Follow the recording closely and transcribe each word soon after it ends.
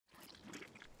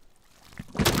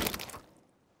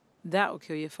That'll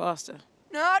kill you faster.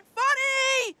 Not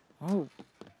funny! Oh.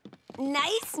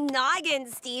 Nice noggin,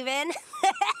 Steven.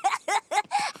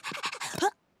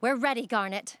 We're ready,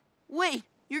 Garnet. Wait,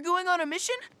 you're going on a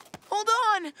mission? Hold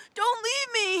on! Don't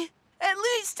leave me! At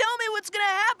least tell me what's gonna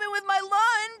happen with my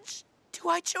lunch! Do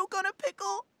I choke on a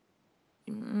pickle?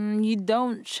 You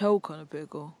don't choke on a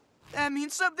pickle. That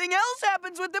means something else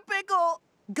happens with the pickle!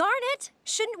 Garnet,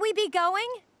 shouldn't we be going?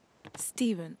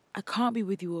 Steven, I can't be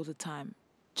with you all the time.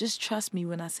 Just trust me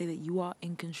when I say that you are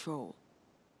in control.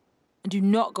 And do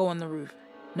not go on the roof,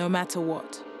 no matter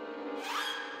what.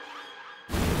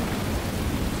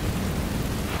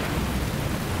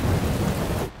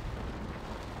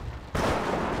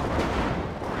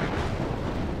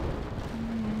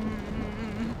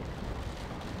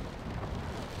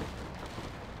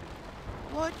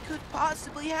 What could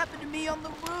possibly happen to me on the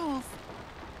roof?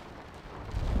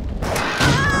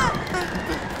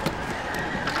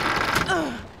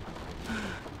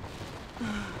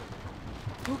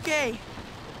 Okay,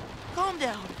 calm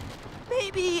down.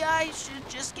 Maybe I should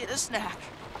just get a snack.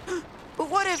 But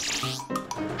what if...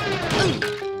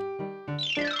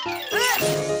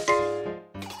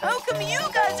 How come you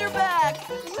guys are back?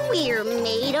 We're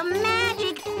made of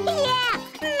magic. Yeah,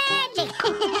 magic.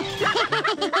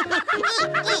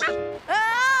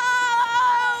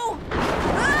 Ow!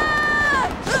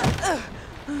 Ah!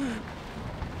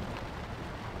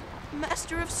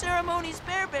 Master of Ceremonies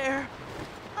Bear.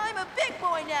 I'm a big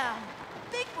boy now.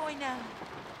 Big boy now.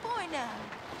 Boy now.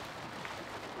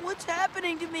 What's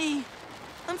happening to me?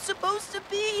 I'm supposed to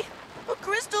be a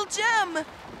crystal gem.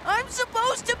 I'm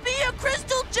supposed to be a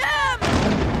crystal gem!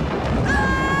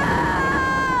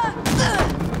 Ah!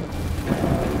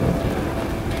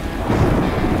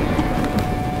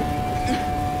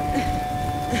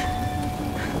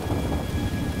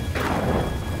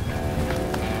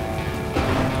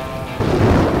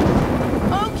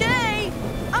 Okay,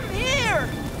 I'm here.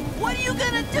 What are you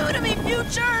gonna do to me,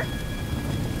 future?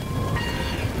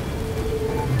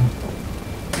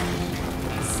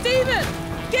 Steven!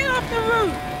 Get off the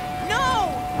roof!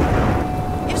 No!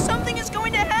 If something is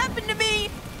going to happen to me,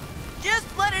 just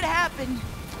let it happen.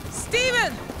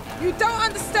 Steven! You don't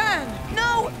understand!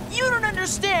 No, you don't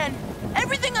understand.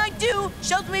 Everything I do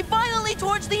shows me violently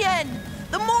towards the end.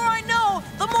 The more I know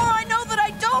that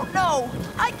I don't know.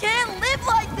 I can't live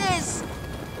like this.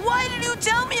 Why did you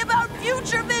tell me about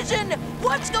future vision?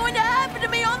 What's going to happen to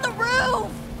me on the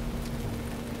roof?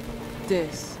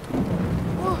 This.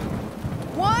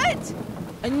 What?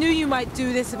 I knew you might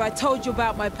do this if I told you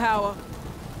about my power.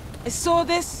 I saw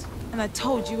this, and I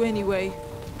told you anyway.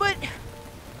 But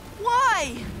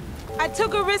why? I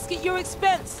took a risk at your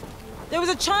expense. There was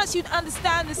a chance you'd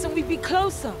understand this and we'd be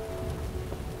closer.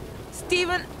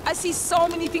 Steven, I see so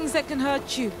many things that can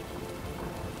hurt you.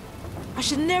 I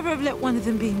should never have let one of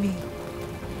them be me.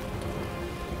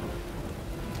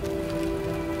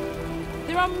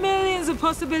 There are millions of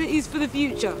possibilities for the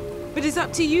future, but it's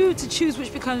up to you to choose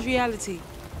which becomes reality.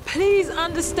 Please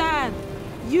understand,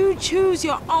 you choose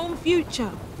your own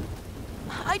future.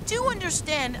 I do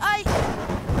understand.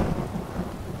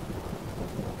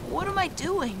 What am I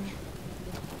doing?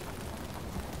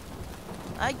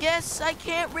 I guess I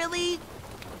can't really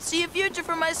see a future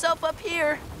for myself up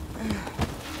here.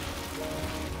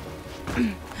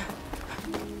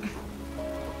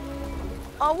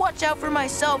 I'll watch out for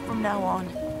myself from now on.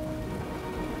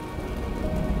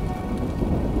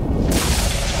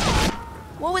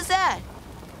 What was that?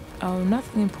 Oh,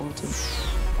 nothing important.